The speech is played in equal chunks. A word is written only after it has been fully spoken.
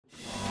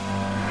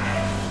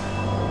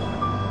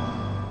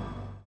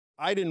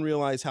I didn't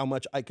realize how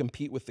much I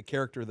compete with the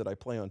character that I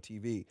play on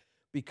TV,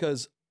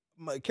 because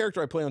my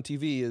character I play on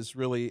TV is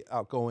really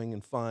outgoing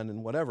and fun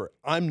and whatever.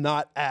 I'm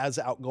not as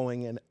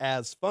outgoing and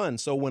as fun.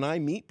 So when I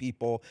meet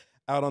people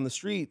out on the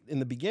street, in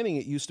the beginning,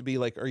 it used to be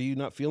like, are you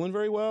not feeling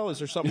very well? Is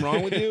there something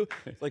wrong with you?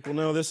 It's like, well,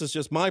 no, this is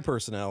just my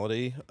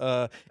personality.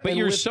 But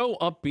you're so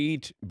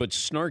upbeat but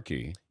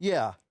snarky.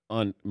 Yeah.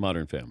 On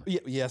Modern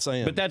Family. Yes, I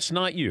am. But that's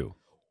not you.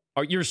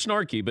 You're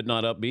snarky but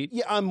not upbeat?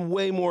 Yeah, I'm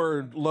way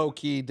more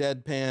low-key,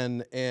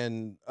 deadpan,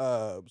 and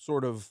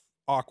sort of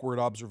awkward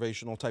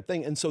observational type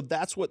thing. And so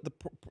that's what the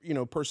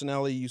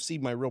personality, you see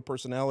my real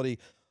personality,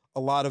 a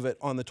lot of it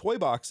on the toy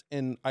box.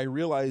 And I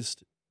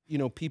realized,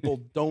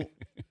 people don't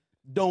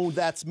know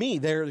that's me.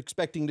 They're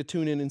expecting to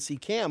tune in and see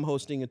Cam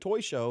hosting a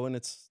toy show, and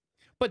it's.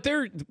 But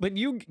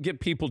you get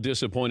people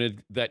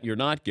disappointed that you're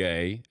not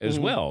gay as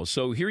well.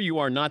 So here you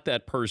are, not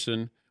that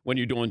person when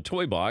you're doing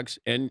Toy Box,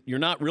 and you're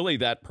not really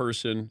that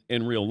person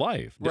in real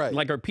life. Right.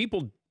 Like, are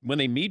people, when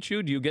they meet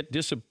you, do you get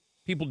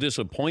people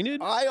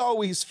disappointed? I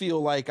always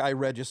feel like I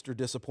register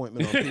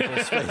disappointment on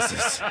people's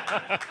faces.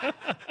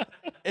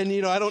 And,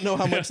 I don't know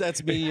how much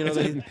that's me.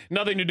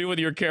 Nothing to do with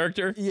your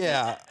character?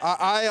 Yeah.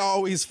 I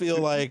always feel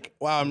like,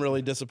 wow, I'm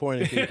really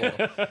disappointing people.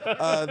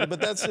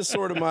 But that's just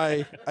sort of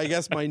my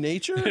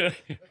nature.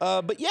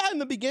 But yeah, in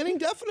the beginning,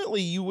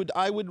 definitely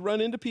I would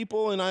run into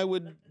people and I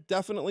would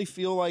definitely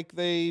feel like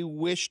they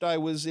wished I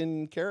was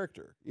in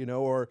character,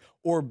 or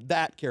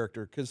that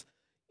character. Because,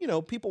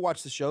 people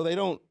watch the show, they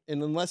don't,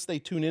 and unless they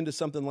tune into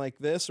something like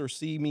this or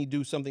see me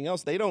do something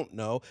else, they don't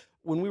know.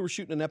 When we were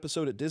shooting an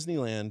episode at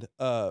Disneyland,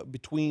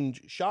 between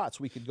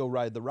shots, we could go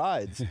ride the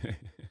rides.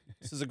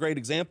 This is a great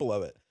example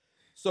of it.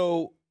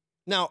 So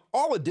now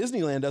all of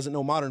Disneyland doesn't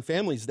know Modern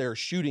Family's there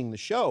shooting the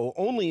show.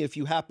 Only if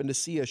you happen to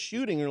see us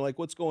shooting, you're like,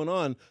 what's going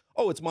on?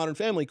 Oh, it's Modern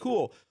Family,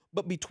 cool.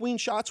 But between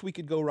shots, we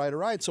could go ride a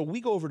ride. So we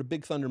go over to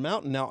Big Thunder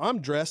Mountain. Now I'm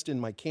dressed in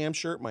my Cam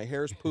shirt, my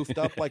hair's poofed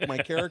up like my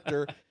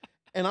character,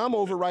 and I'm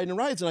over riding the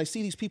rides, and I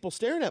see these people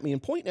staring at me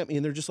and pointing at me,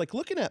 and they're just like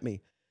looking at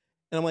me.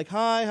 And I'm like,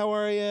 hi, how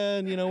are you?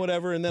 And,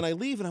 whatever. And then I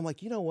leave, and I'm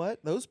like, you know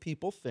what? Those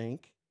people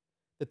think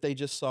that they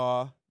just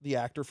saw the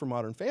actor from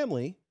Modern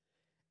Family,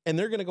 and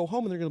they're going to go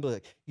home, and they're going to be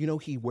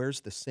like, he wears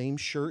the same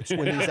shirts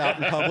when he's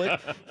out in public.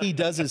 He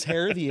does his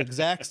hair the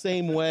exact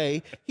same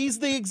way. He's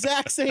the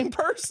exact same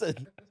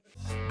person.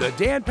 The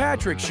Dan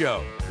Patrick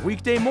Show,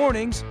 weekday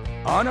mornings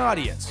on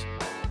Audience.